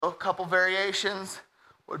A couple variations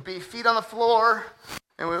would be feet on the floor,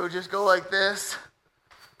 and we would just go like this,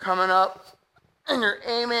 coming up, and you're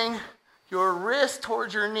aiming your wrist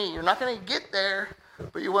towards your knee. You're not going to get there,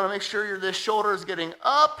 but you want to make sure this shoulder is getting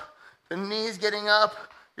up, the knee's getting up,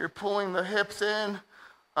 you're pulling the hips in.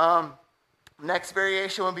 Next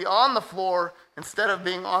variation would be on the floor instead of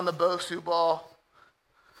being on the Bosu ball.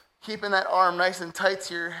 Keeping that arm nice and tight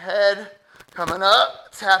to your head, coming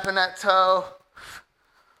up, tapping that toe,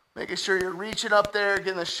 making sure you're reaching up there,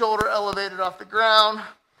 getting the shoulder elevated off the ground,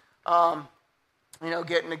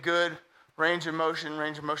 getting a good range of motion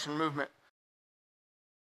movement.